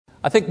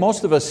I think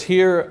most of us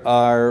here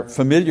are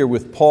familiar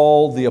with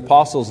Paul the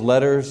Apostle's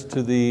letters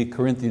to the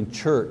Corinthian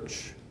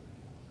church.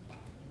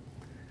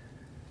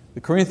 The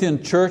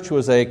Corinthian church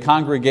was a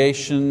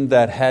congregation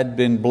that had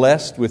been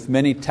blessed with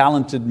many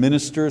talented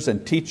ministers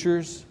and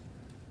teachers,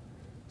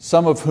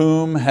 some of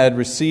whom had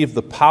received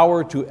the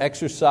power to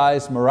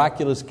exercise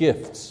miraculous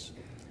gifts.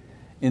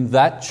 In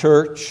that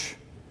church,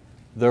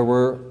 there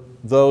were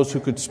those who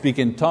could speak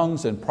in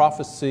tongues and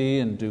prophecy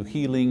and do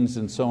healings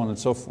and so on and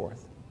so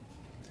forth.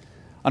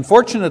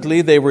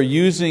 Unfortunately, they were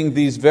using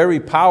these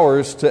very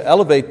powers to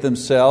elevate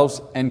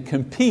themselves and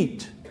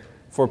compete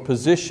for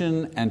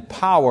position and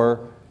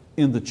power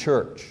in the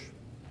church.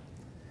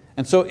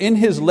 And so in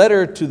his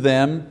letter to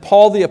them,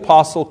 Paul the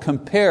Apostle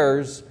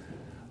compares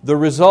the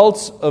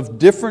results of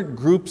different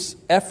groups'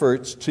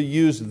 efforts to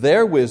use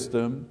their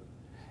wisdom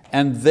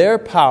and their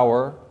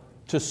power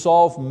to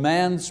solve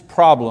man's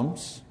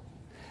problems,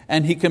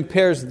 and he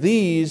compares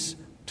these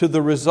to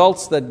the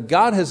results that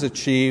God has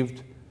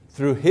achieved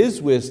through His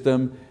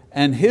wisdom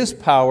and His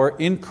power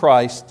in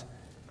Christ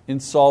in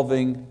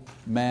solving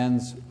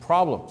man's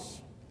problems.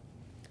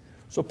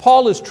 So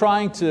Paul is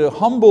trying to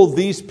humble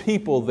these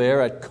people there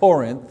at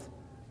Corinth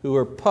who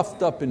are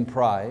puffed up in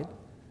pride.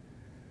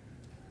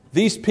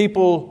 These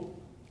people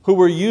who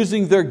were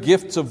using their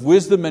gifts of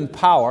wisdom and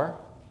power,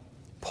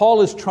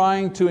 Paul is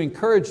trying to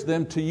encourage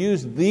them to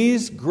use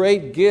these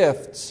great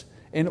gifts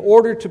in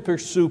order to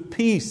pursue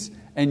peace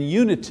and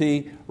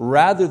unity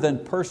rather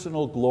than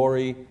personal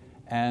glory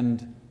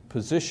and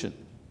position.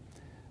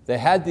 They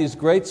had these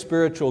great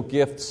spiritual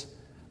gifts,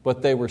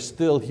 but they were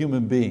still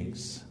human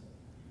beings,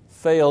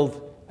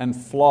 failed and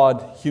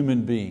flawed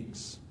human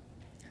beings.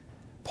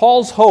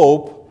 Paul's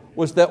hope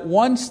was that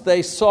once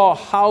they saw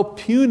how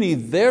puny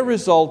their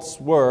results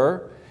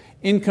were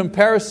in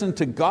comparison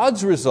to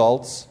God's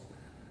results,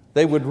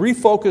 they would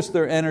refocus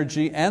their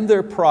energy and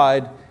their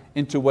pride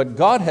into what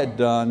God had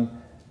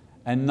done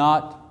and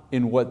not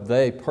in what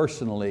they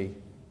personally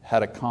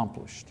had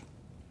accomplished.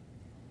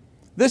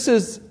 This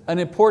is an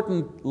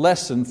important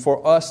lesson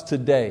for us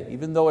today.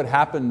 Even though it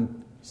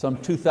happened some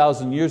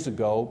 2,000 years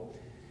ago,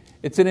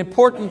 it's an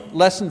important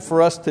lesson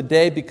for us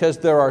today because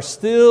there are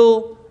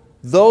still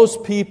those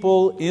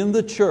people in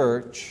the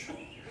church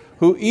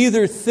who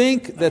either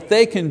think that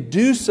they can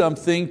do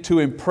something to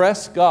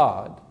impress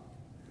God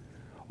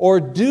or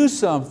do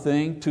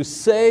something to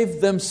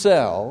save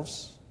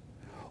themselves,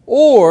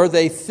 or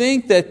they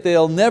think that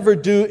they'll never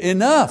do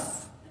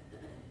enough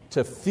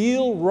to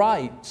feel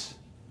right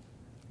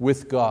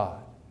with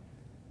God.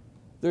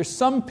 There's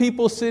some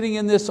people sitting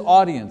in this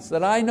audience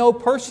that I know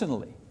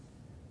personally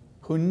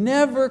who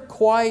never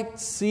quite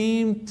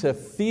seem to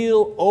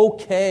feel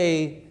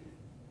okay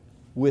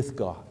with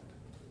God.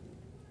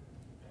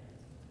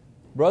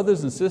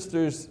 Brothers and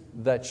sisters,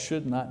 that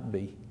should not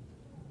be.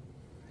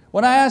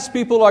 When I ask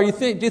people, do you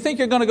think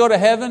you're going to go to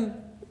heaven?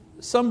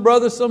 Some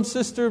brother, some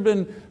sister have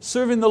been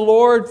serving the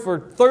Lord for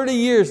 30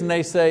 years and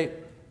they say,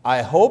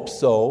 I hope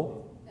so.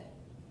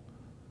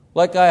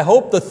 Like, I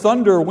hope the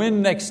Thunder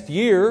win next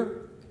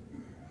year.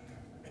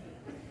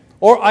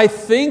 Or I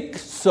think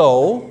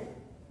so.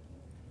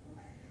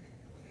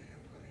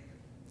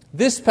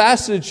 This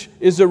passage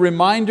is a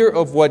reminder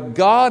of what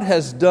God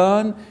has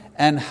done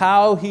and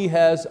how He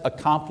has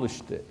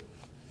accomplished it.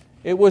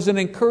 It was an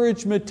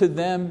encouragement to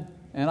them,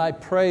 and I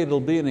pray it'll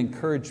be an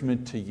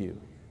encouragement to you.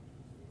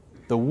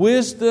 The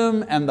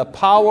wisdom and the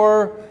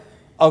power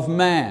of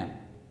man.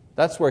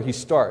 That's where he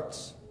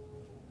starts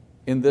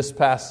in this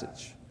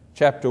passage.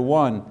 Chapter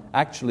 1,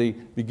 actually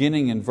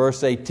beginning in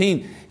verse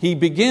 18. He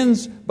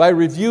begins by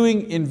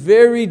reviewing in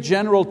very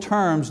general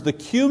terms the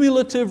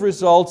cumulative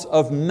results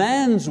of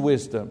man's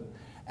wisdom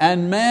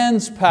and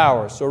man's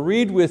power. So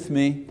read with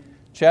me,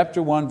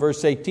 chapter 1,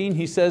 verse 18.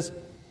 He says,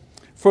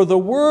 "For the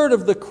word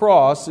of the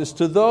cross is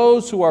to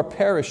those who are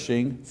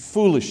perishing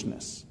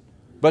foolishness,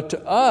 but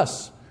to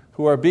us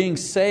who are being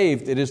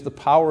saved it is the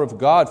power of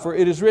God. For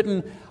it is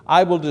written,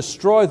 I will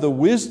destroy the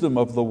wisdom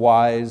of the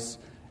wise,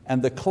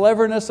 and the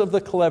cleverness of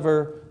the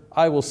clever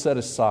I will set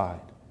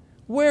aside.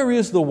 Where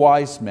is the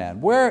wise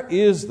man? Where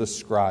is the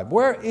scribe?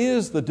 Where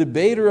is the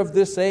debater of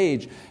this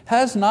age?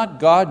 Has not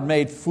God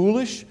made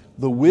foolish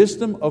the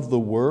wisdom of the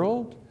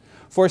world?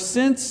 For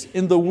since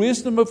in the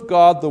wisdom of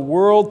God the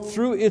world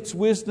through its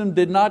wisdom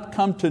did not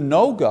come to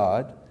know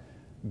God,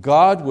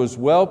 God was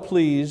well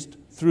pleased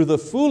through the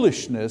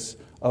foolishness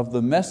of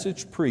the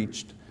message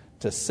preached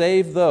to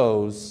save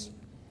those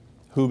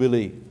who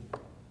believe."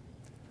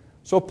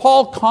 So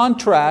Paul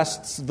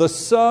contrasts the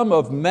sum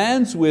of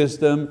man's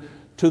wisdom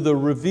to the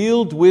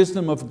revealed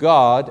wisdom of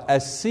God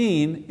as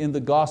seen in the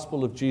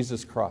gospel of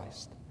Jesus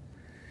Christ.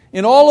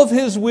 In all of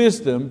his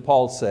wisdom,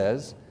 Paul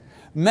says,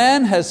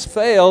 man has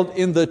failed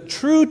in the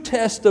true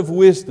test of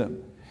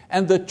wisdom.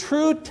 And the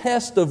true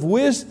test of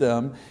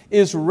wisdom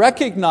is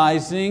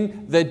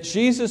recognizing that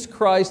Jesus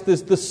Christ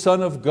is the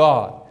Son of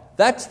God.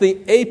 That's the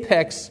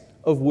apex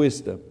of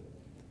wisdom.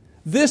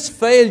 This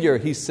failure,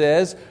 he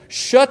says,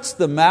 shuts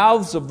the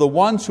mouths of the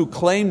ones who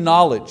claim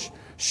knowledge,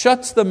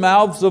 shuts the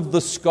mouths of the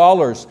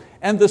scholars,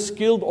 and the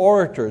skilled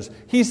orators.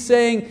 He's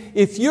saying,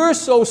 if you're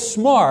so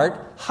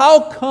smart,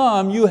 how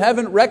come you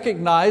haven't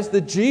recognized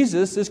that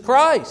Jesus is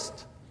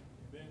Christ?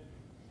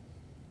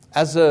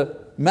 As a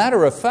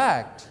matter of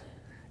fact,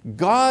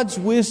 God's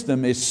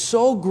wisdom is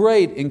so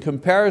great in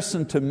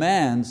comparison to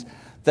man's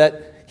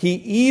that He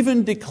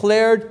even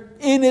declared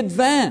in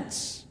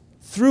advance,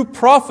 through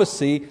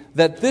prophecy,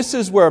 that this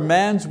is where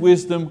man's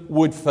wisdom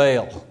would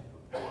fail.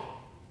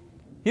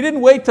 He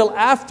didn't wait till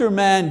after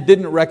man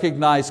didn't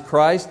recognize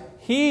Christ.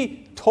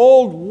 He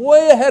told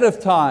way ahead of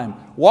time,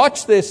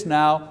 watch this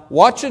now,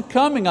 watch it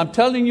coming. I'm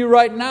telling you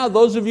right now,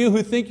 those of you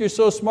who think you're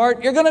so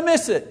smart, you're going to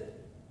miss it.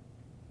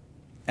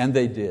 And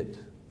they did.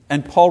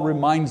 And Paul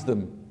reminds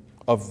them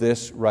of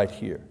this right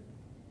here.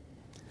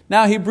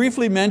 Now he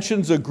briefly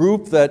mentions a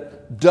group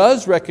that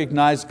does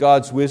recognize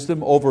God's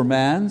wisdom over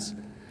man's,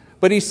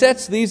 but he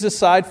sets these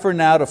aside for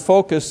now to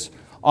focus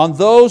on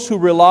those who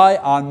rely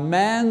on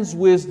man's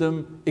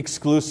wisdom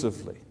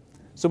exclusively.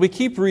 So we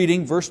keep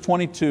reading, verse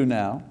 22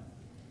 now.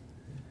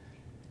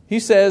 He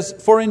says,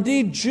 "For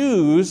indeed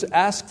Jews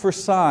ask for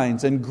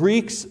signs, and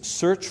Greeks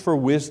search for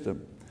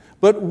wisdom.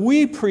 But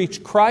we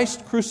preach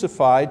Christ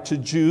crucified, to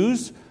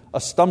Jews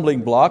a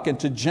stumbling block, and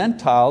to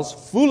Gentiles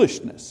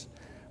foolishness.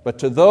 But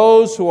to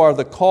those who are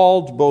the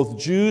called, both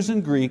Jews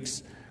and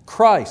Greeks,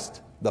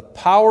 Christ, the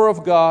power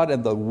of God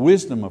and the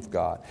wisdom of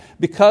God.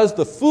 Because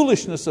the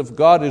foolishness of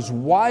God is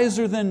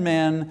wiser than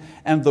men,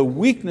 and the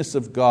weakness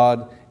of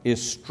God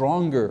is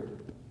stronger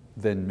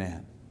than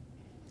men."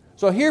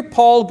 So here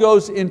Paul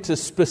goes into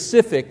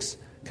specifics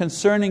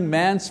concerning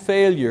man's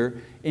failure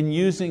in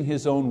using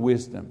his own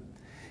wisdom.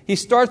 He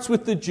starts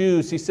with the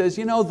Jews. He says,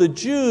 the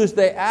Jews,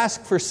 they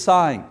ask for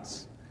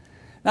signs.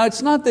 Now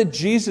it's not that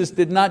Jesus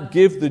did not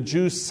give the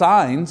Jews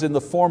signs in the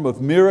form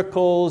of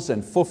miracles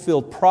and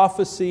fulfilled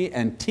prophecy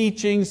and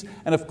teachings,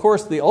 and of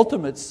course the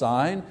ultimate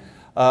sign,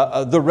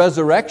 the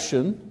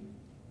resurrection.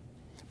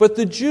 But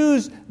the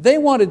Jews, they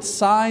wanted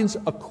signs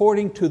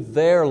according to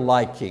their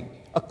liking,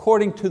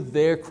 according to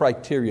their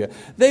criteria.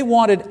 They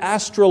wanted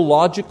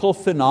astrological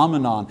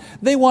phenomenon.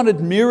 They wanted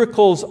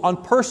miracles on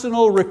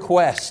personal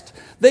request.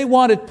 They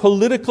wanted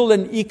political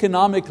and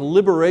economic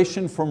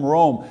liberation from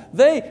Rome.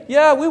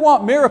 We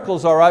want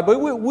miracles, all right, but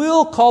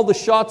we'll call the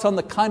shots on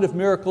the kind of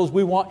miracles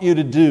we want you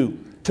to do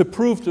to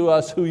prove to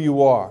us who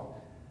you are.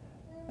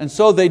 And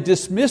so they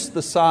dismissed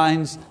the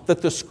signs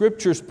that the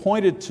Scriptures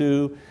pointed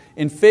to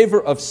in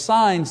favor of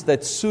signs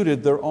that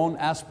suited their own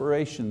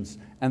aspirations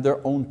and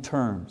their own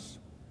terms.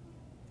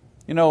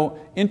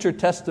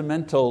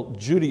 Intertestamental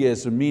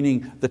Judaism,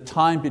 meaning the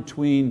time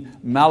between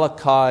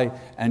Malachi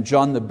and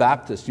John the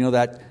Baptist,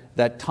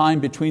 that time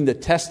between the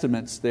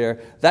testaments there,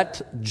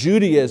 that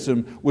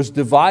Judaism was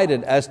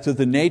divided as to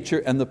the nature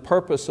and the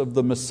purpose of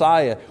the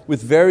Messiah,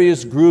 with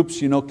various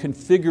groups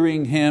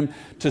configuring Him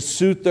to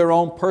suit their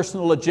own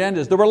personal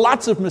agendas. There were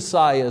lots of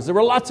Messiahs. There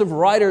were lots of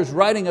writers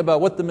writing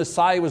about what the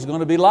Messiah was going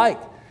to be like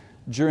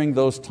during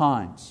those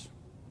times.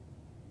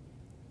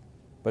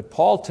 But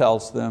Paul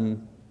tells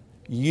them,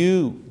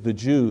 you, the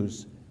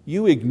Jews,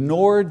 you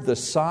ignored the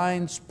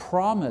signs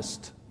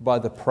promised by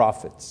the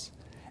prophets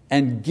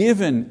and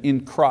given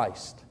in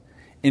Christ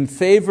in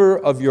favor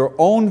of your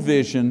own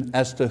vision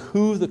as to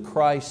who the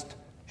Christ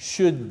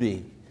should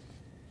be.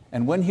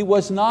 And when He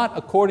was not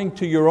according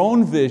to your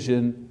own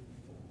vision,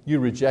 you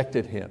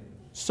rejected Him.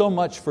 So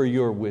much for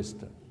your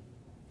wisdom.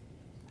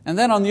 And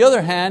then on the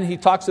other hand, he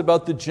talks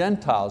about the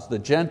Gentiles,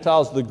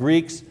 the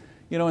Greeks.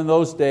 In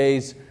those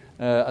days,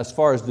 as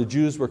far as the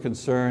Jews were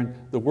concerned,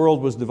 the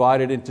world was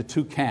divided into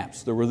two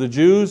camps. There were the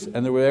Jews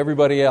and there were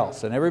everybody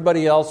else. And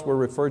everybody else were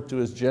referred to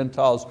as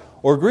Gentiles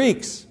or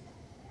Greeks.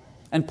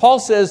 And Paul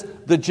says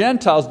the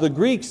Gentiles, the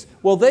Greeks,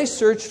 they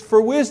searched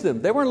for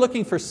wisdom. They weren't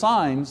looking for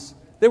signs,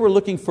 they were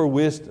looking for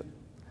wisdom.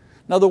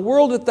 Now the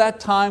world at that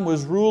time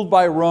was ruled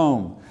by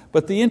Rome,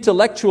 but the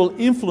intellectual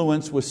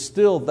influence was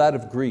still that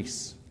of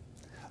Greece.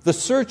 The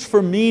search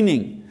for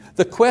meaning,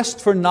 the quest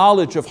for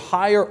knowledge of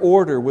higher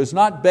order was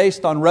not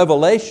based on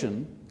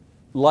revelation,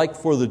 like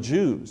for the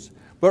Jews,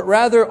 but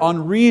rather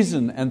on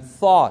reason and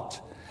thought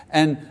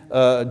and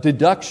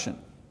deduction.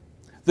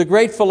 The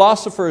great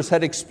philosophers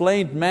had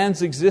explained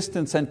man's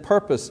existence and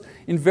purpose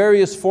in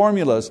various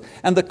formulas,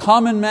 and the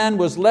common man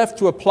was left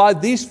to apply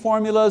these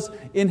formulas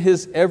in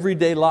his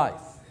everyday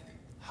life.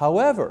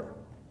 However,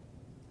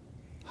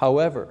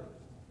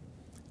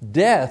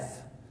 death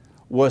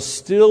was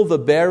still the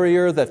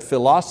barrier that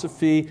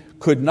philosophy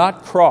could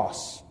not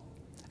cross.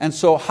 And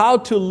so how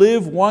to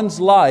live one's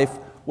life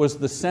was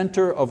the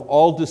center of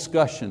all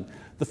discussion.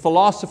 The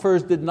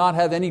philosophers did not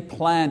have any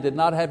plan, did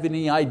not have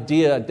any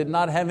idea, did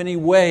not have any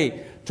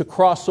way to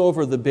cross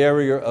over the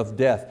barrier of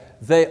death.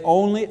 They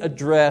only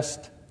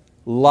addressed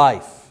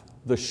life,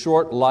 the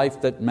short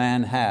life that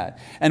man had.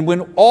 And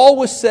when all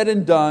was said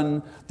and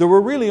done, there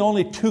were really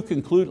only two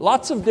conclusions,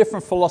 lots of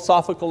different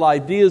philosophical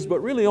ideas, but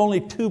really only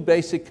two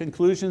basic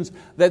conclusions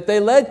that they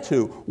led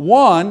to.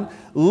 One,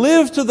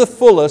 live to the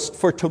fullest,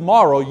 for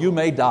tomorrow you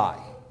may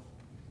die.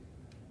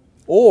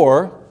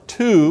 Or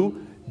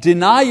two,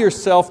 deny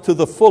yourself to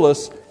the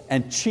fullest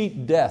and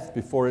cheat death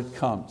before it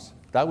comes.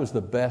 That was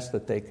the best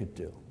that they could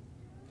do.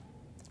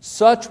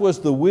 Such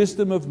was the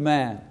wisdom of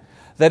man,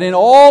 that in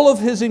all of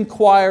his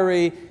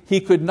inquiry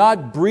he could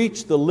not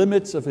breach the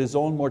limits of his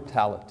own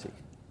mortality.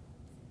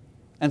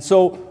 And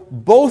so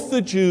both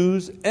the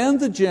Jews and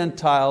the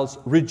Gentiles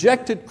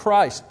rejected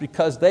Christ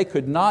because they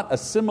could not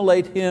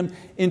assimilate Him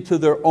into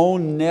their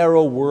own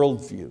narrow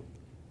worldview.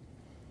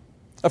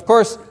 Of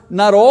course,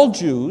 not all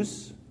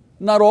Jews,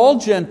 not all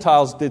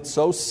Gentiles did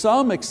so.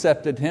 Some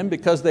accepted Him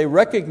because they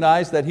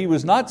recognized that He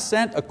was not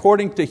sent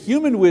according to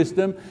human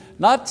wisdom,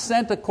 not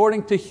sent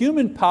according to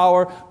human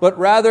power, but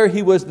rather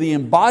He was the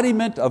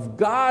embodiment of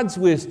God's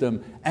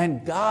wisdom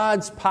and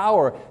God's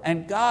power.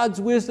 And God's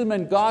wisdom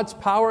and God's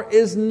power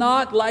is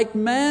not like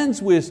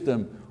man's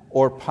wisdom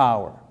or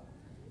power.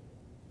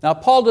 Now,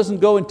 Paul doesn't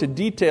go into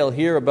detail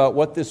here about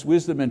what this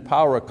wisdom and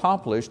power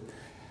accomplished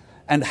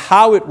and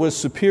how it was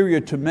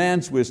superior to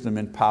man's wisdom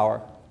and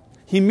power.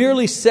 He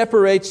merely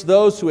separates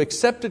those who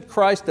accepted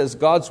Christ as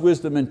God's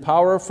wisdom and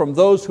power from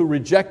those who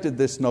rejected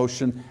this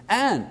notion,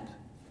 and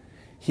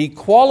He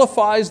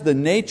qualifies the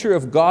nature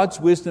of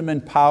God's wisdom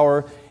and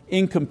power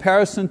in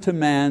comparison to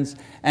man's,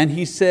 and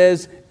He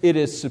says it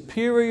is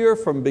superior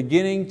from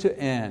beginning to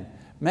end.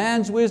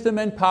 Man's wisdom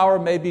and power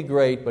may be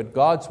great, but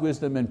God's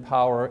wisdom and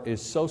power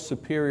is so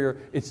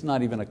superior, it's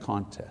not even a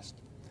contest.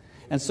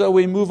 And so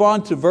we move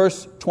on to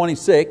verse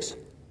 26.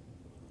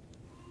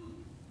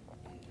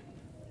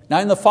 Now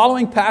in the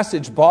following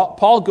passage,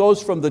 Paul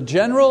goes from the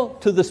general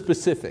to the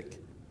specific.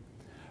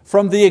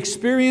 From the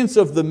experience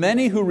of the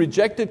many who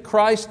rejected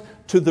Christ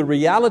to the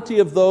reality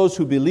of those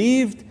who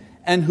believed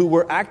and who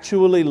were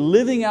actually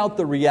living out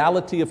the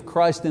reality of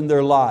Christ in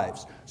their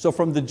lives. So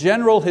from the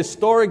general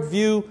historic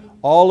view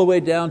all the way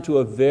down to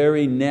a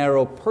very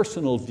narrow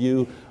personal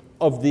view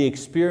of the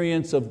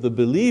experience of the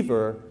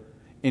believer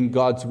in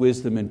God's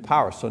wisdom and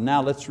power. So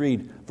now let's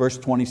read verse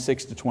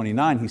 26 to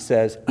 29. He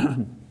says,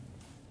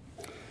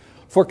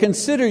 "For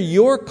consider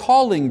your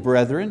calling,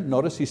 brethren,"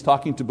 notice he's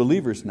talking to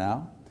believers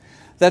now,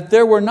 "that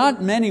there were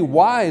not many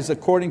wise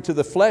according to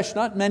the flesh,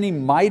 not many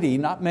mighty,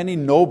 not many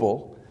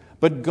noble,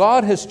 but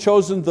God has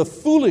chosen the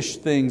foolish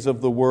things of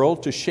the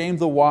world to shame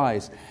the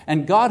wise.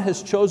 And God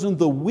has chosen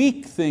the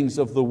weak things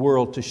of the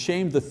world to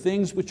shame the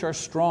things which are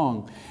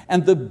strong.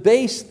 And the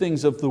base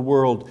things of the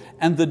world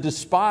and the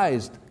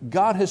despised,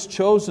 God has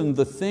chosen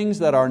the things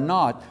that are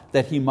not,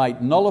 that He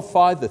might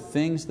nullify the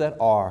things that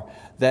are,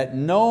 that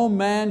no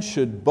man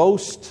should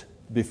boast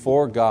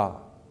before God."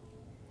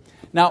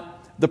 Now,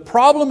 the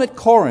problem at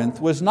Corinth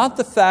was not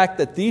the fact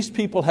that these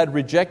people had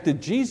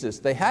rejected Jesus.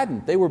 They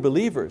hadn't. They were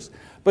believers.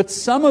 But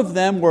some of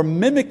them were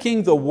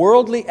mimicking the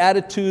worldly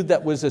attitude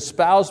that was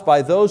espoused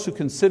by those who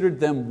considered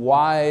them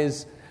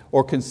wise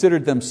or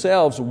considered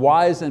themselves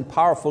wise and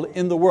powerful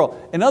in the world.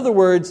 In other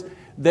words,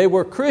 they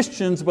were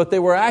Christians, but they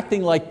were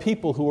acting like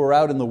people who were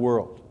out in the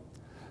world.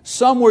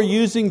 Some were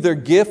using their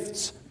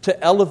gifts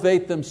to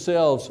elevate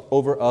themselves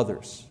over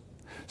others.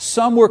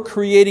 Some were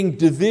creating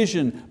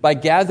division by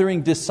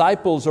gathering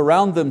disciples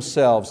around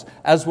themselves,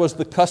 as was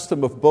the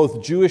custom of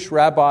both Jewish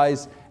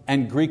rabbis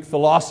and Greek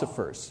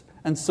philosophers.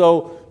 And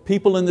so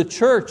people in the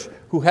church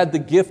who had the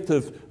gift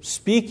of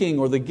speaking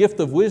or the gift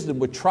of wisdom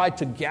would try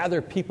to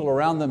gather people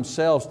around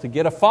themselves to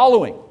get a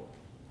following.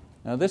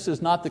 Now this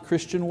is not the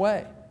Christian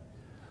way.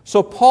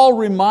 So Paul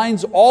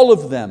reminds all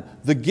of them,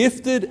 the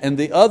gifted and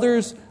the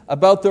others,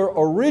 about their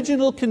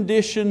original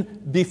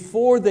condition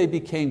before they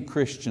became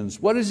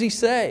Christians. What does he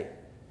say?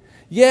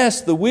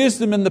 Yes, the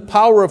wisdom and the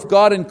power of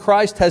God in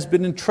Christ has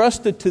been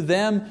entrusted to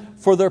them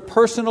for their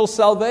personal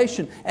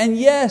salvation. And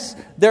yes,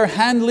 they're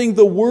handling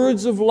the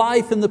words of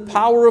life and the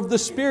power of the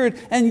Spirit.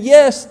 And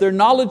yes, their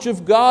knowledge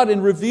of God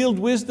and revealed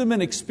wisdom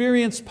and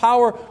experienced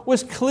power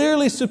was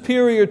clearly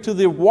superior to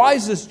the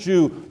wisest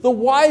Jew, the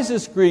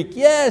wisest Greek.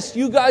 Yes,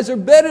 you guys are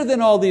better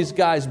than all these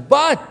guys.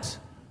 But,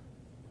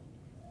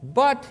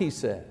 he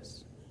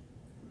says,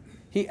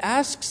 he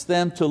asks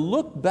them to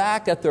look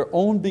back at their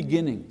own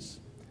beginnings,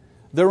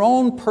 their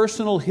own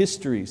personal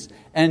histories,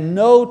 and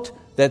note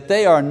that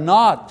they are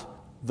not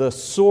the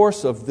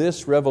source of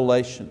this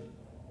revelation.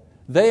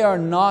 They are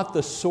not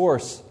the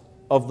source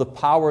of the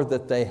power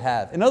that they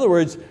have. In other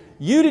words,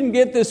 you didn't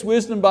get this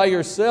wisdom by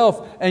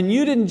yourself, and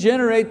you didn't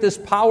generate this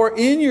power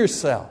in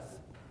yourself.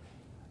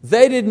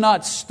 They did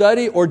not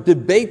study or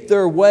debate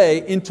their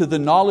way into the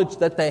knowledge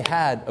that they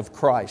had of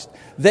Christ.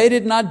 They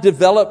did not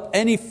develop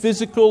any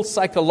physical,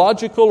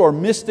 psychological, or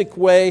mystic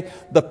way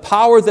the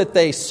power that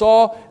they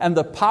saw and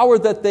the power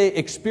that they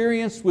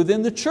experienced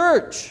within the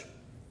church.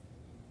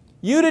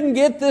 You didn't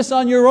get this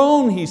on your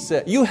own, he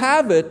said. You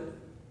have it,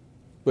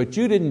 but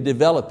you didn't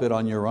develop it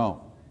on your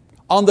own.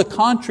 On the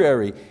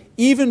contrary,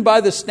 even by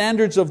the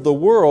standards of the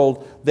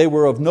world, they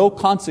were of no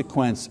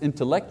consequence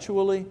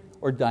intellectually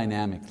or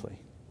dynamically.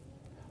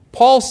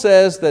 Paul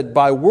says that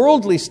by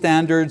worldly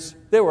standards,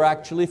 they were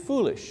actually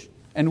foolish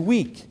and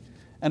weak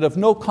and of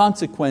no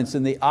consequence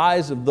in the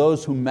eyes of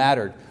those who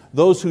mattered,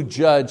 those who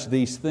judged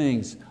these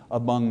things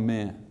among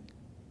men.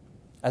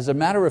 As a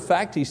matter of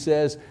fact, he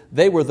says,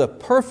 they were the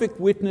perfect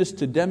witness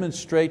to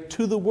demonstrate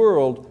to the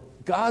world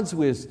God's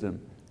wisdom,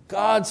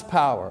 God's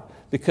power,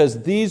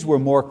 because these were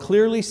more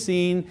clearly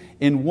seen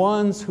in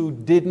ones who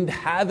didn't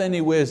have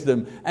any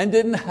wisdom and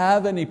didn't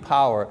have any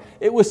power.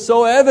 It was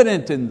so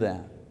evident in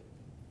them.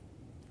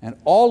 And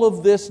all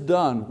of this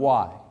done,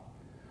 why?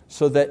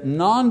 So that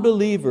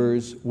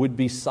non-believers would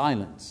be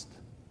silenced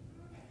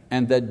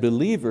and that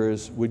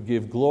believers would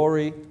give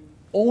glory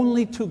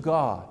only to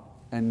God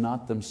and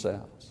not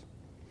themselves.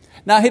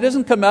 Now, he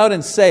doesn't come out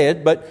and say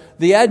it, but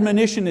the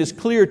admonition is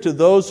clear to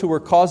those who are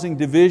causing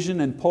division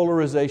and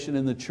polarization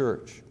in the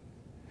church.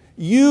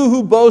 You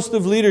who boast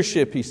of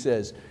leadership, he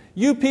says,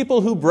 you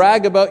people who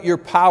brag about your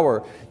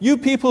power, you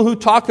people who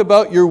talk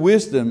about your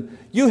wisdom,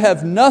 you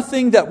have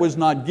nothing that was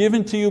not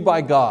given to you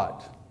by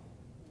God.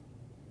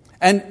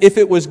 And if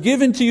it was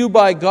given to you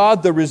by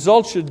God, the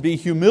result should be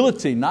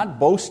humility, not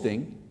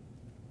boasting.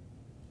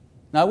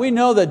 Now we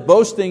know that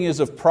boasting is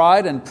of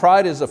pride, and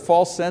pride is a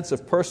false sense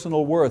of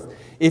personal worth.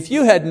 If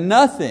you had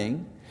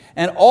nothing,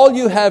 and all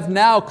you have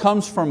now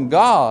comes from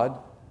God,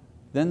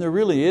 then there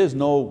really is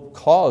no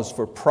cause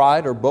for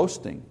pride or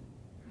boasting.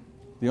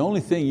 The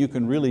only thing you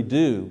can really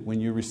do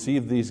when you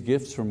receive these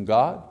gifts from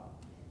God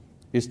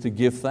is to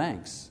give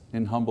thanks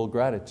in humble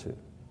gratitude.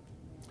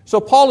 So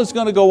Paul is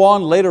going to go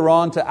on later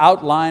on to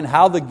outline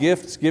how the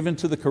gifts given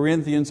to the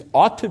Corinthians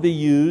ought to be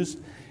used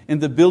in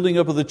the building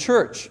up of the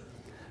church.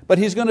 But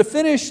he's going to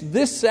finish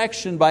this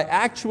section by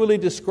actually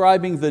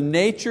describing the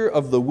nature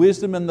of the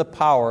wisdom and the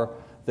power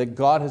that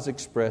God has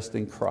expressed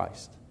in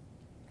Christ.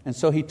 And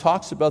so he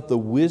talks about the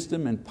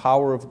wisdom and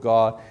power of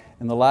God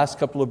in the last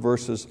couple of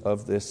verses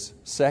of this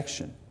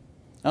section.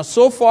 Now,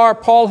 so far,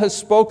 Paul has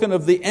spoken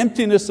of the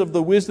emptiness of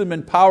the wisdom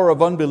and power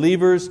of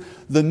unbelievers,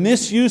 the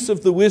misuse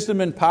of the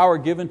wisdom and power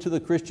given to the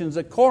Christians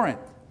at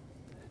Corinth.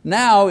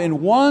 Now,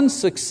 in one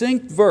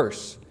succinct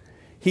verse,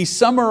 he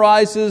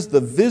summarizes the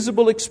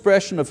visible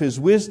expression of his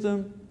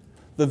wisdom,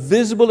 the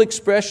visible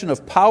expression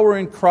of power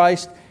in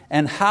Christ,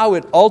 and how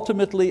it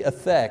ultimately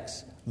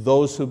affects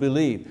those who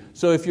believe.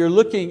 So if you're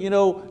looking,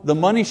 the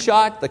money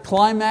shot, the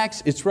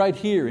climax, it's right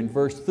here in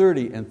verse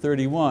 30 and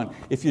 31.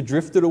 If you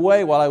drifted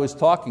away while I was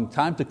talking,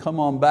 time to come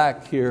on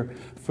back here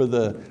for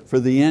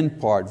the end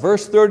part.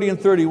 Verse 30 and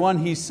 31,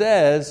 he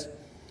says,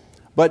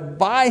 "But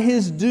by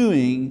His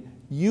doing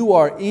you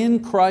are in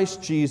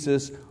Christ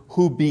Jesus,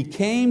 who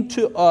became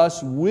to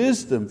us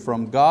wisdom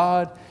from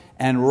God,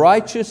 and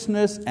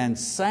righteousness and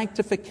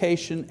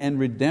sanctification and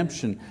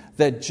redemption,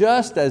 that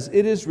just as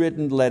it is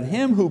written, let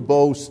him who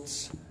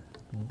boasts,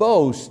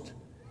 boast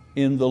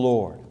in the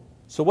Lord."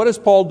 So what does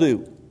Paul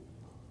do?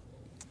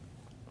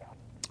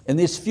 In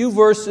these few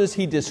verses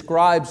he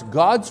describes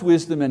God's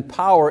wisdom and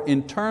power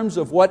in terms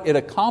of what it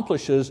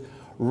accomplishes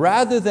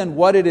rather than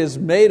what it is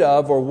made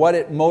of or what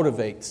it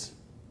motivates.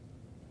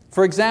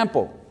 For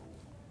example,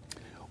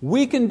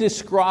 we can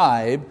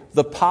describe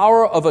the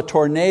power of a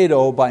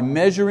tornado by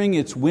measuring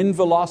its wind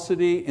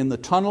velocity in the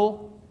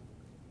tunnel,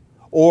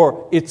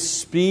 or its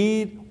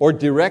speed or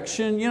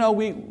direction.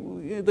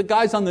 The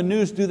guys on the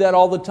news do that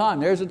all the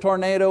time. There's a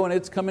tornado and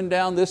it's coming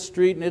down this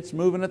street and it's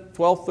moving at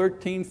 12,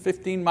 13,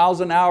 15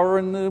 miles an hour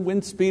and the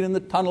wind speed in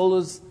the tunnel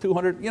is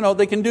 200.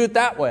 They can do it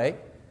that way.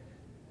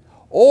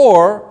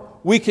 Or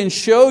we can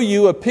show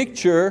you a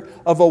picture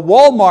of a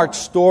Walmart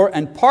store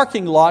and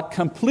parking lot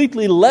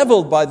completely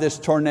leveled by this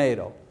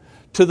tornado,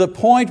 to the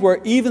point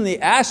where even the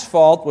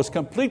asphalt was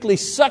completely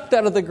sucked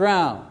out of the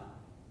ground.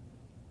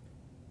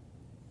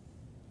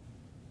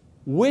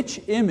 Which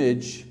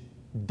image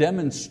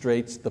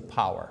demonstrates the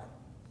power?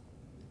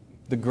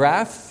 The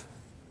graph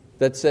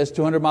that says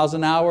 200 miles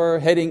an hour,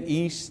 heading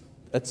east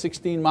at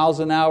 16 miles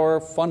an hour,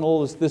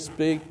 funnel is this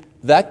big,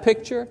 that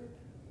picture?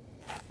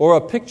 Or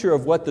a picture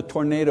of what the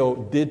tornado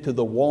did to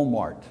the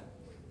Walmart?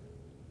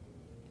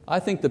 I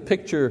think the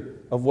picture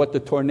of what the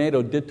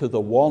tornado did to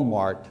the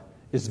Walmart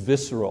is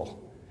visceral.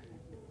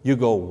 You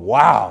go,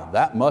 wow,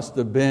 that must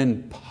have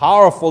been a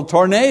powerful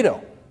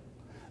tornado.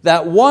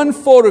 That one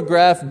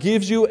photograph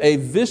gives you a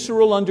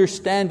visceral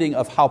understanding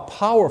of how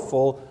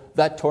powerful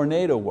that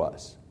tornado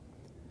was.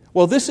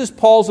 Well, this is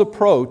Paul's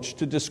approach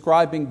to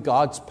describing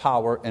God's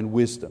power and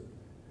wisdom.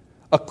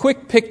 A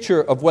quick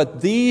picture of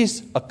what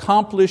these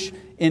accomplish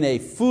in a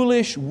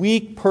foolish,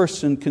 weak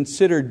person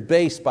considered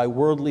base by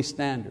worldly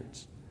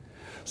standards.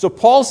 So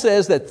Paul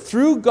says that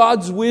through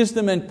God's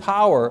wisdom and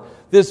power,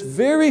 this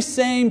very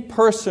same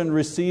person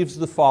receives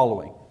the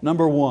following.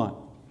 Number one,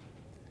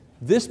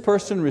 this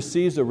person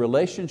receives a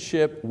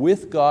relationship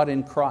with God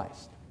in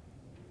Christ.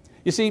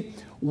 You see,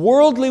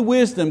 worldly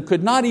wisdom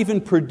could not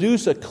even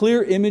produce a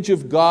clear image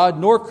of God,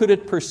 nor could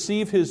it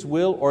perceive His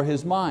will or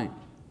His mind.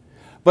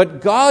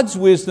 But God's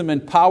wisdom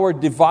and power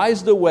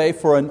devised a way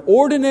for an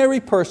ordinary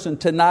person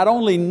to not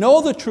only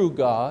know the true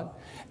God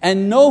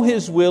and know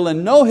His will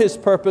and know His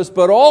purpose,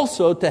 but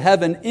also to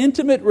have an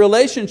intimate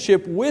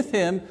relationship with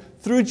Him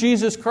through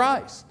Jesus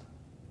Christ.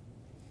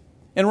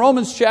 In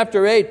Romans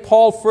chapter 8,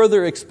 Paul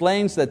further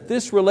explains that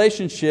this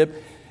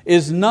relationship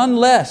is none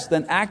less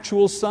than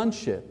actual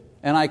sonship.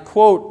 And I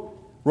quote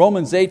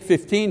Romans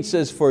 8:15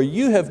 says, "For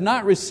you have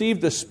not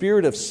received the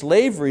spirit of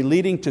slavery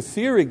leading to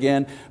fear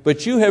again,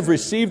 but you have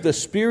received the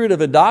spirit of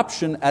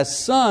adoption as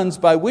sons,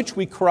 by which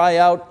we cry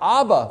out,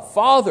 Abba,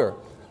 Father.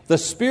 The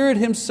Spirit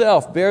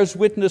Himself bears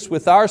witness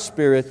with our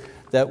spirit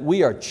that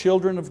we are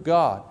children of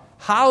God."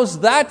 How's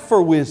that for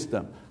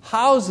wisdom?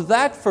 How's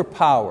that for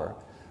power?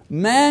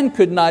 Man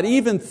could not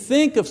even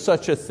think of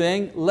such a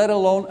thing, let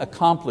alone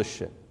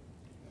accomplish it.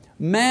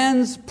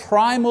 Man's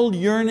primal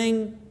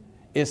yearning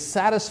is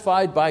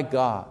satisfied by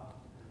God.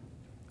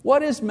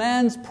 What is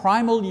man's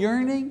primal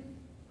yearning?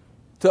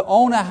 To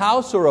own a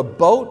house or a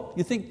boat?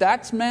 You think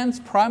that's man's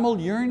primal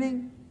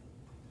yearning?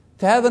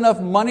 To have enough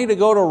money to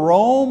go to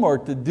Rome or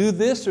to do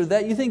this or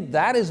that? You think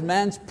that is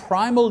man's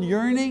primal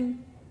yearning?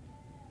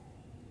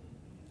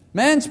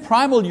 Man's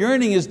primal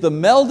yearning is the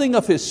melding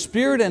of his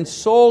spirit and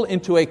soul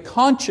into a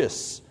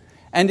conscious,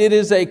 and it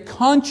is a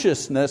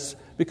consciousness,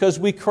 because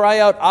we cry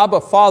out,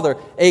 Abba, Father,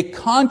 a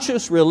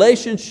conscious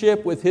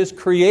relationship with his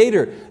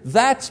Creator.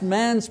 That's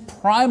man's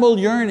primal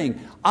yearning.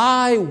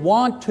 I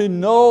want to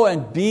know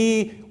and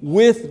be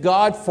with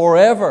God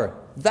forever.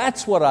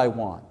 That's what I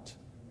want.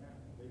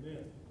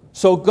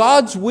 So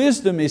God's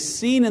wisdom is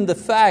seen in the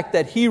fact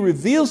that He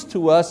reveals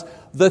to us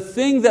the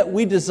thing that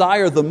we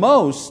desire the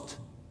most,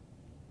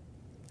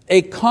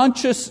 a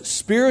conscious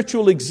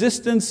spiritual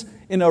existence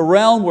in a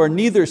realm where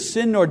neither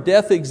sin nor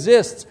death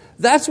exists.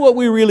 That's what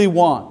we really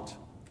want.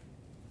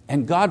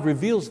 And God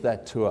reveals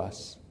that to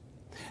us.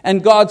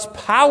 And God's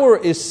power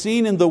is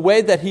seen in the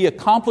way that He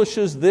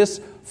accomplishes this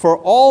for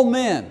all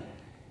men.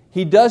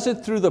 He does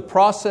it through the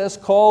process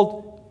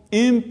called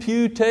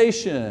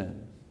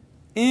imputation.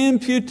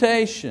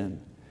 Imputation.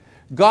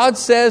 God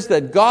says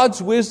that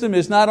God's wisdom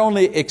is not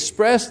only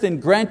expressed in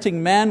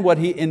granting man what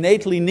he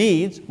innately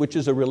needs, which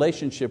is a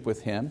relationship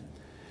with Him,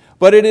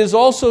 but it is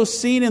also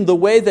seen in the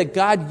way that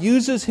God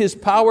uses His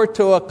power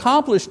to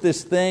accomplish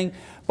this thing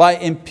by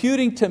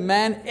imputing to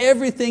man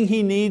everything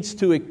he needs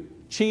to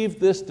achieve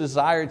this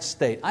desired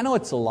state. I know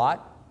it's a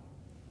lot.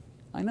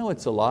 I know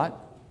it's a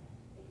lot.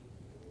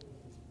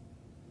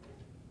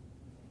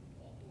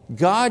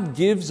 God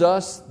gives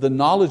us the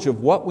knowledge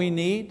of what we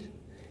need.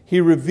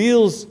 He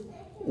reveals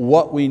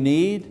what we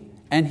need,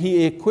 and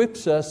He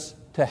equips us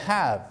to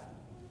have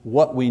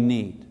what we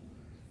need.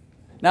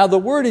 Now, the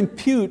word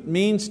impute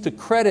means to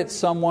credit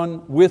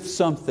someone with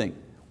something,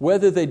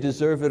 whether they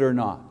deserve it or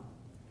not.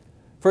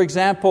 For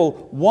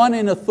example, one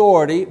in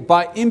authority,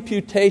 by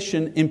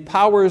imputation,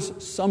 empowers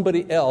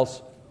somebody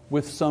else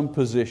with some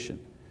position.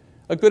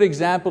 A good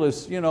example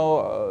is,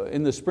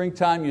 in the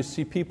springtime you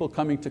see people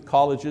coming to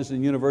colleges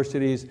and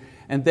universities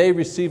and they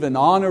receive an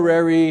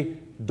honorary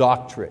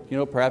doctorate.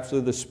 Perhaps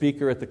they're the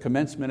speaker at the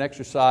commencement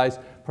exercise,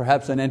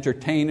 perhaps an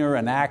entertainer,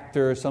 an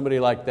actor, somebody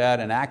like that,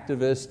 an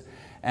activist,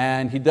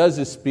 and he does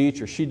his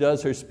speech or she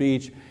does her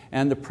speech,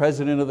 and the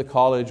president of the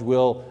college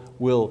will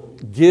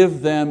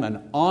give them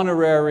an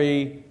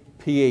honorary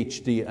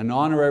PhD, an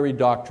honorary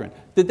doctorate.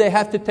 Did they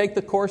have to take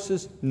the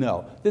courses?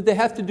 No. Did they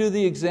have to do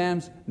the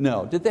exams?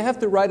 No. Did they have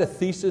to write a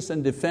thesis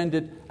and defend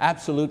it?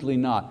 Absolutely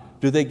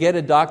not. Do they get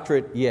a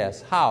doctorate?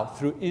 Yes. How?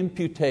 Through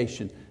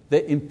imputation.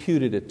 They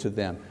imputed it to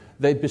them.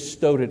 They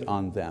bestowed it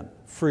on them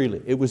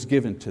freely. It was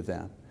given to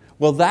them.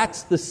 Well,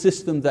 that's the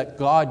system that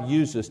God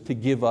uses to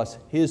give us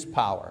His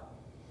power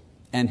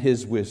and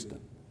His wisdom.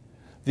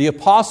 The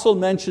apostle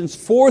mentions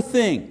 4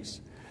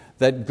 things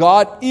that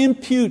God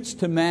imputes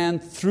to man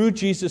through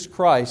Jesus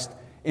Christ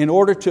in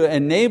order to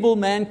enable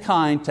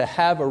mankind to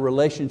have a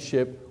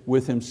relationship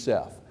with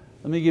Himself.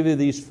 Let me give you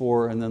these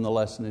 4 and then the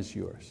lesson is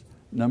yours.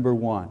 Number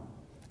 1,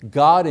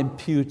 God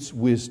imputes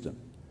wisdom.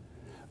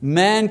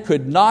 Man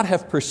could not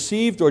have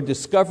perceived or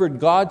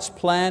discovered God's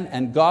plan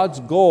and God's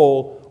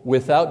goal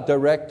without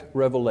direct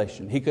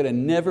revelation. He could have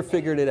never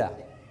figured it out.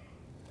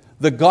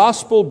 The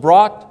gospel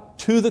brought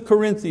to the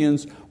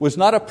Corinthians was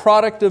not a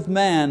product of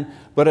man,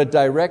 but a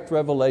direct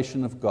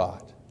revelation of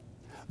God.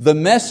 The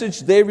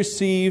message they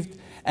received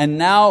and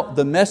now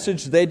the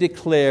message they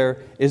declare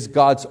is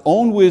God's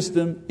own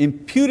wisdom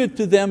imputed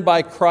to them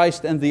by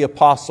Christ and the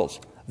apostles.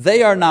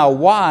 They are now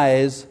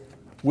wise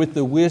with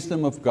the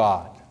wisdom of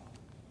God.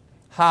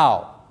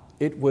 How?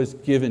 It was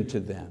given to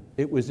them.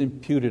 It was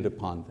imputed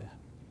upon them.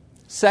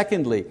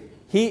 Secondly,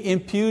 He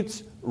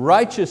imputes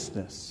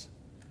righteousness.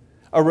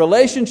 A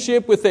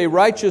relationship with a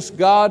righteous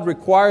God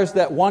requires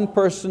that one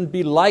person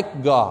be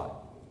like God.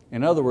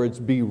 In other words,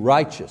 be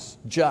righteous,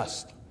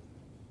 just.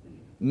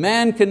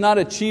 Man cannot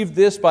achieve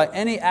this by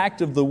any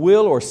act of the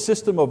will or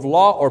system of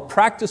law or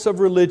practice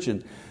of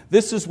religion.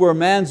 This is where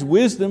man's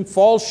wisdom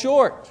falls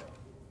short.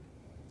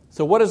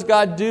 So what does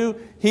God do?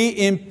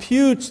 He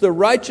imputes the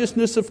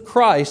righteousness of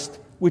Christ,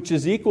 which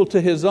is equal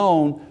to His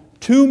own,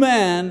 to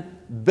man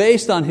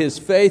based on his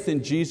faith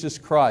in Jesus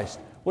Christ.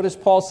 What does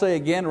Paul say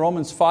again?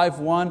 Romans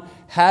 5:1,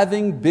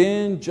 having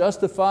been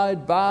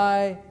justified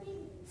by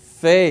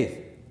faith.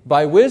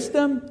 By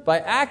wisdom? By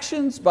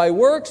actions? By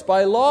works?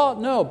 By law?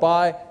 No,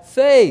 by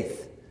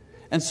faith.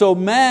 And so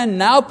man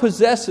now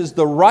possesses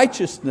the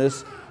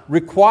righteousness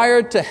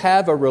required to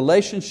have a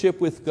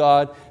relationship with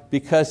God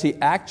because he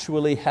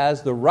actually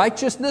has the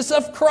righteousness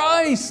of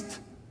Christ.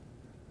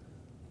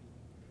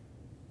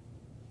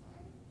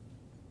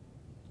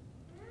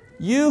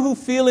 You who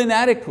feel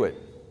inadequate,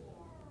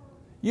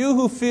 you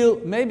who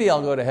feel, maybe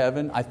I'll go to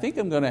heaven, I think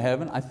I'm going to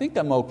heaven, I think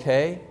I'm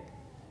okay.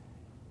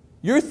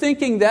 You're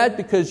thinking that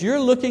because you're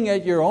looking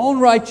at your own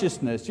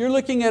righteousness, you're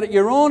looking at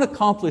your own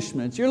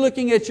accomplishments, you're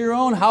looking at your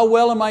own how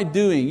well am I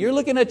doing, you're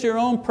looking at your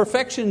own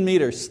perfection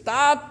meter.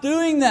 Stop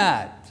doing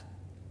that.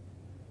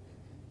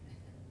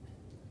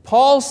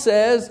 Paul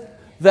says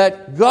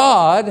that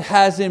God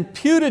has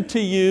imputed to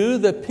you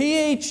the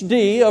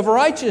PhD of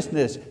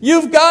righteousness.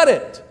 You've got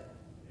it.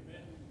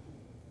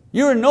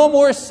 You are no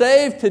more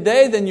saved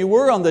today than you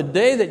were on the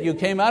day that you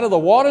came out of the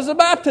waters of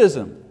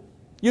baptism.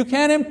 You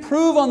can't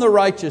improve on the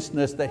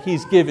righteousness that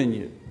He's given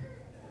you.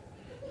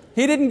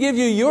 He didn't give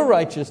you your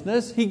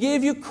righteousness, He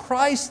gave you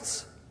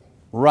Christ's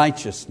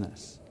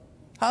righteousness.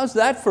 How's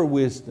that for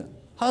wisdom?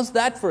 How's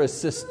that for a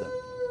system?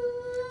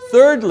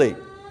 Thirdly,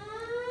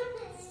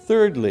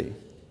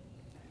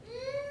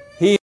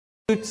 He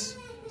includes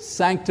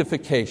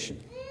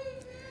sanctification.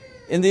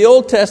 In the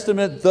Old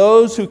Testament,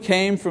 those who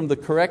came from the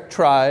correct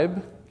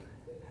tribe,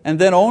 and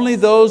then only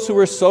those who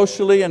were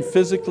socially and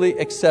physically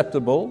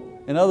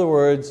acceptable, in other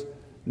words,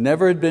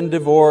 never had been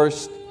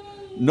divorced,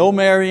 no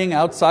marrying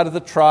outside of the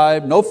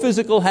tribe, no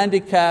physical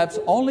handicaps,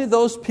 only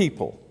those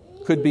people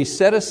could be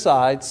set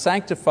aside,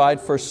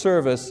 sanctified for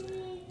service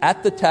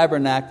at the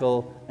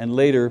tabernacle and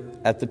later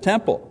at the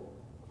temple.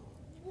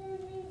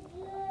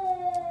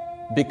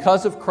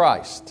 Because of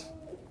Christ,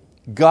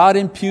 God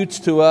imputes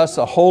to us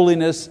a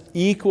holiness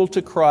equal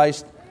to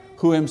Christ,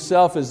 who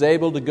Himself is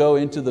able to go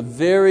into the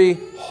very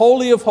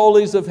holy of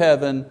holies of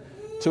heaven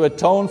to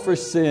atone for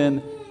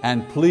sin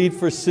and plead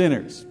for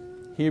sinners.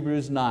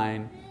 Hebrews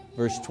 9,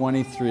 verse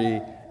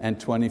 23 and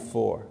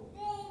 24.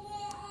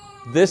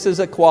 This is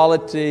a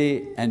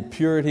quality and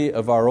purity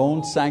of our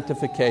own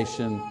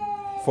sanctification,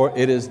 for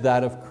it is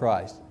that of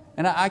Christ.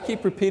 And I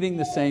keep repeating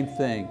the same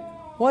thing.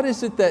 What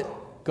is it that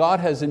God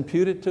has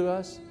imputed to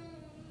us?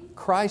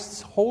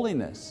 Christ's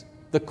holiness.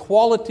 The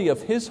quality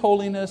of His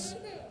holiness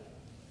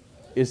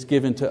is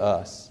given to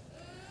us.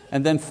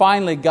 And then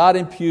finally, God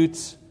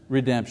imputes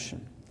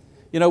redemption.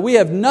 We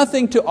have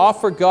nothing to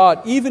offer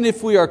God, even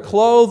if we are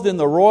clothed in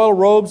the royal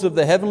robes of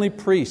the heavenly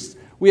priests.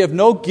 We have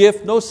no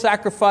gift, no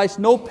sacrifice,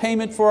 no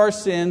payment for our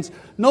sins,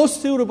 no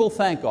suitable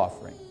thank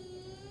offering.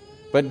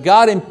 But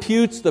God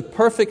imputes the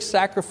perfect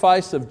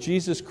sacrifice of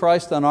Jesus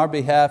Christ on our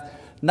behalf,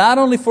 not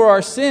only for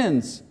our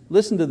sins,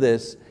 listen to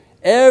this,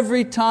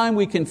 every time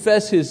we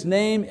confess His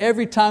name,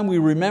 every time we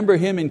remember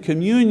Him in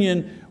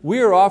communion,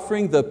 we are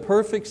offering the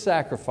perfect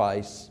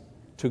sacrifice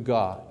to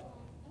God.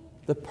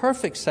 The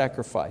perfect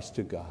sacrifice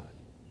to God.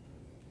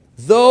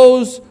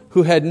 Those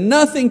who had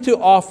nothing to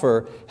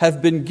offer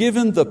have been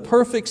given the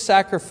perfect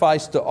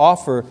sacrifice to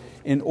offer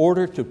in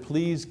order to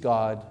please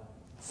God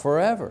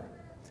forever.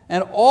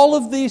 And all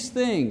of these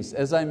things,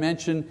 as I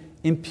mentioned,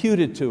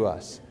 imputed to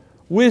us.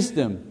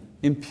 Wisdom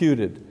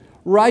imputed.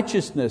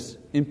 Righteousness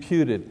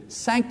imputed.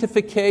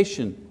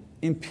 Sanctification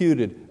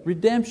imputed.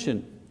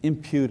 Redemption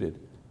imputed.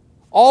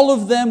 All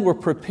of them were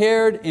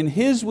prepared in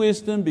His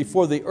wisdom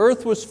before the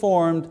earth was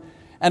formed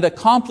and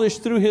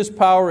accomplished through His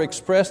power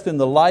expressed in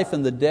the life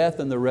and the death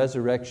and the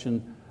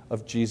resurrection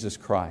of Jesus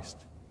Christ.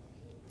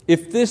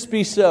 If this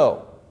be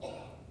so,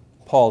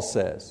 Paul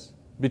says,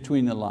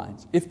 between the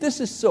lines, if this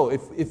is so,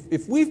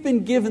 if we've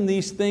been given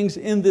these things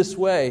in this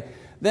way,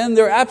 then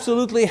there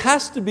absolutely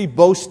has to be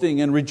boasting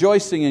and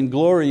rejoicing and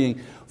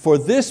glorying, for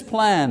this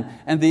plan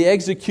and the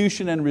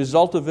execution and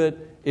result of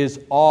it is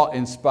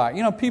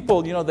awe-inspiring.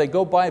 People, they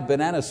go buy a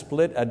banana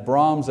split at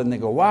Brahms and they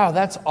go, wow,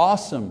 that's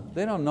awesome.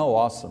 They don't know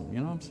awesome, you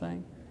know what I'm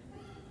saying?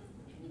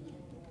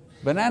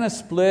 Banana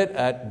split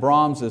at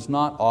Brahms is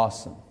not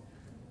awesome.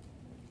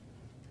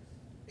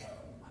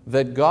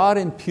 That God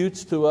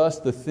imputes to us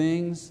the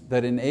things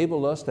that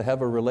enable us to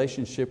have a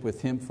relationship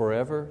with Him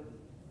forever,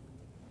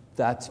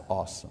 that's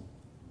awesome.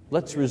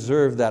 Let's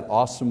reserve that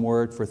awesome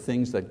word for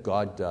things that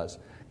God does.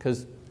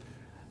 Because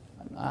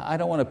I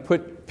don't want to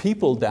put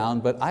people down,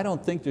 but I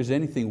don't think there's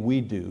anything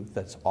we do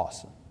that's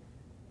awesome.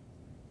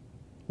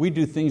 We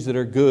do things that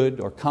are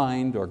good or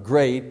kind or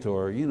great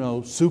or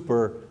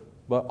super,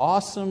 but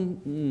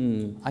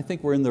awesome, I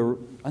think we're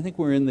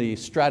in the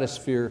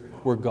stratosphere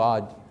where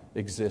God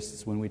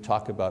exists when we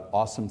talk about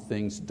awesome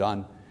things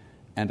done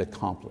and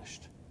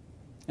accomplished.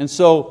 And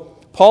so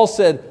Paul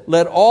said,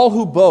 let all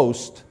who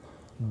boast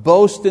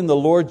in the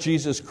Lord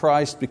Jesus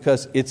Christ,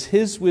 because it's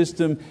His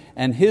wisdom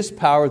and His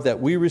power that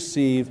we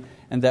receive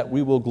and that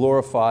we will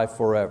glorify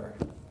forever.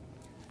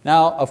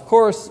 Now, of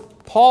course,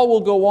 Paul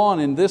will go on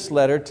in this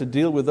letter to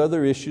deal with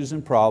other issues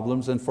and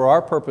problems, and for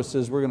our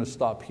purposes, we're going to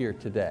stop here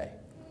today.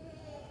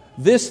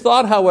 This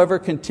thought, however,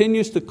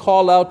 continues to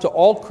call out to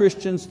all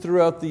Christians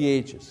throughout the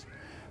ages.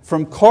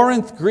 From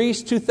Corinth,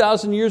 Greece,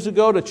 2,000 years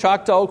ago to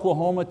Choctaw,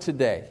 Oklahoma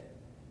today,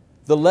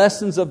 the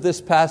lessons of this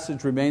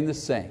passage remain the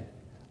same.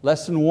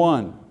 Lesson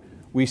 1,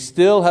 we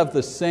still have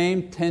the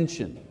same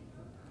tension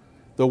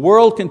The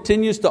world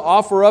continues to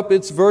offer up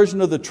its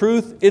version of the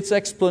truth, its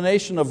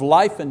explanation of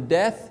life and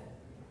death.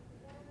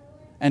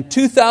 And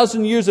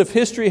 2,000 years of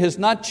history has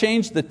not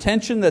changed the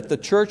tension that the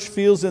church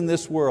feels in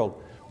this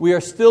world. We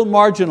are still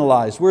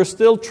marginalized, we're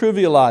still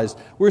trivialized,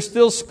 we're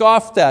still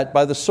scoffed at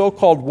by the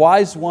so-called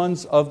wise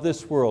ones of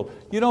this world.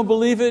 You don't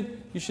believe it?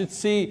 You should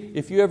see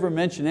if you ever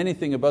mention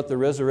anything about the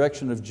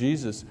resurrection of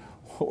Jesus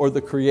or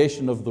the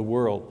creation of the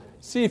world.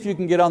 See if you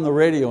can get on the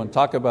radio and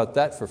talk about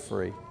that for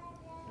free.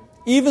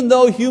 Even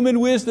though human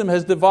wisdom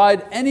has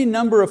devised any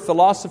number of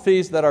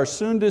philosophies that are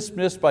soon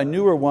dismissed by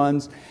newer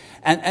ones,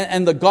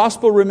 and the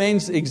gospel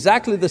remains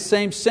exactly the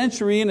same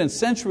century in and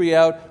century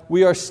out,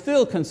 we are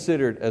still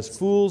considered as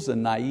fools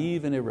and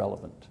naive and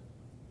irrelevant.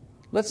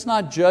 Let's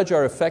not judge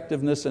our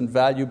effectiveness and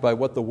value by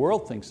what the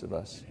world thinks of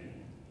us.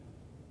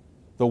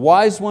 The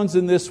wise ones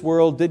in this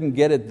world didn't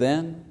get it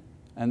then,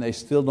 and they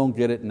still don't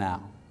get it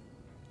now.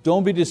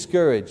 Don't be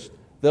discouraged.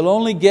 They'll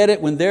only get it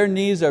when their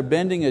knees are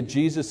bending at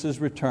Jesus'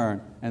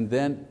 return, and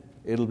then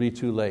it'll be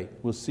too late.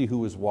 We'll see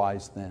who is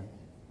wise then.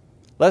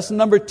 Lesson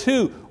number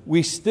 2,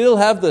 we still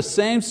have the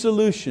same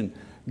solution.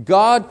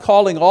 God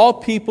calling all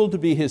people to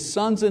be His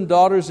sons and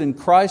daughters in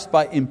Christ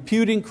by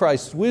imputing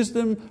Christ's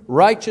wisdom,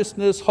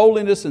 righteousness,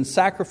 holiness, and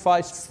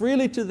sacrifice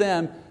freely to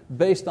them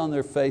based on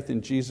their faith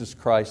in Jesus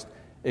Christ,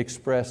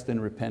 expressed in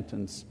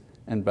repentance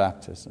and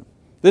baptism.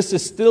 This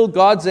is still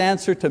God's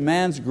answer to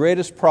man's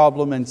greatest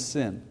problem and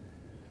sin.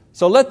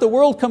 So let the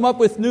world come up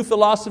with new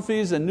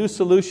philosophies and new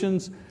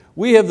solutions.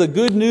 We have the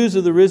good news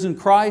of the risen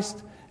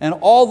Christ, and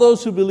all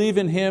those who believe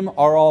in Him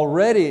are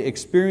already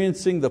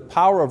experiencing the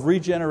power of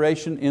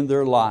regeneration in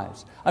their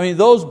lives. I mean,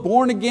 those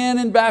born again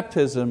in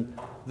baptism,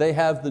 they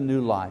have the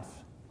new life.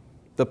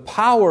 The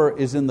power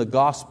is in the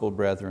gospel,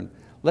 brethren.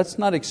 Let's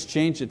not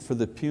exchange it for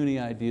the puny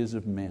ideas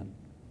of men.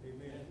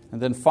 Amen. And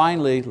then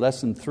finally,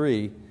 lesson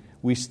 3,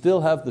 we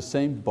still have the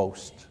same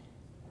boast.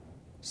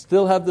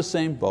 Still have the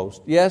same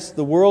boast. Yes,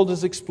 the world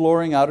is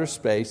exploring outer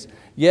space.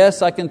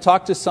 Yes, I can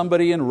talk to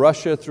somebody in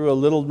Russia through a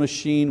little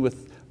machine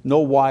with no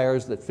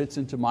wires that fits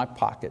into my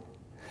pocket.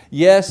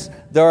 Yes,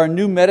 there are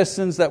new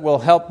medicines that will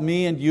help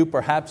me and you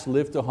perhaps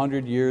live to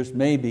 100 years,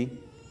 maybe.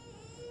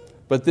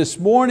 But this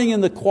morning in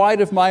the quiet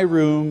of my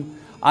room,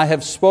 I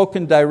have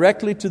spoken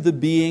directly to the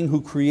being who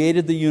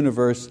created the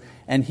universe,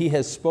 and He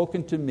has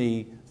spoken to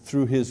me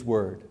through His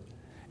word.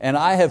 And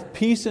I have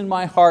peace in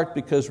my heart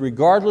because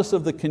regardless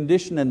of the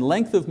condition and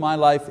length of my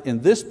life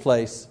in this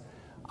place,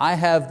 I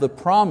have the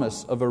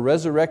promise of a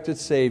resurrected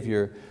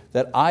Savior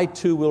that I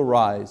too will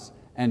rise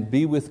and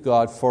be with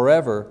God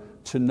forever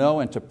to know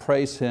and to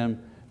praise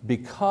Him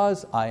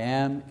because I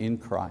am in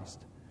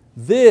Christ.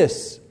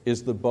 This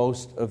is the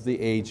boast of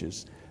the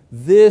ages.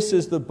 This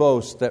is the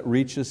boast that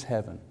reaches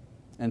heaven.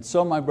 And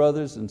so, my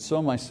brothers and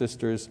so, my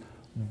sisters,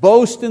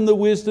 boast in the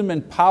wisdom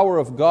and power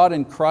of God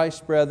in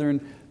Christ,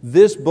 brethren.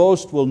 This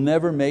boast will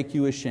never make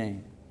you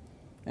ashamed.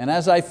 And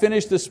as I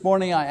finish this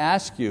morning, I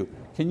ask you,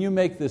 can you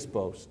make this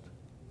boast?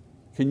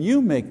 Can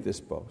you make this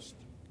boast?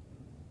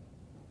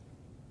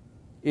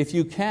 If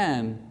you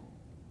can,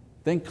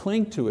 then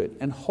cling to it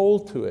and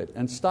hold to it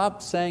and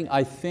stop saying,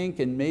 I think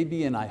and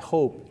maybe and I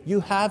hope. You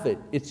have it.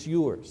 It's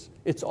yours.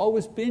 It's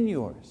always been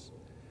yours.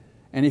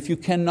 And if you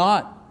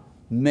cannot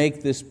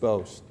make this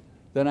boast,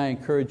 then I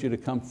encourage you to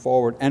come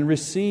forward and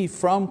receive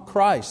from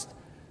Christ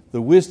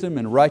the wisdom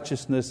and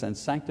righteousness and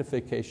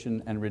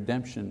sanctification and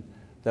redemption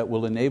that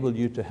will enable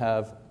you to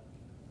have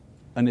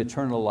an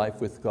eternal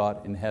life with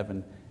God in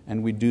heaven.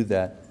 And we do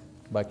that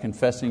by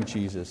confessing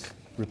Jesus,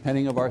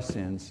 repenting of our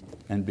sins,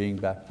 and being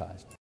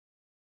baptized.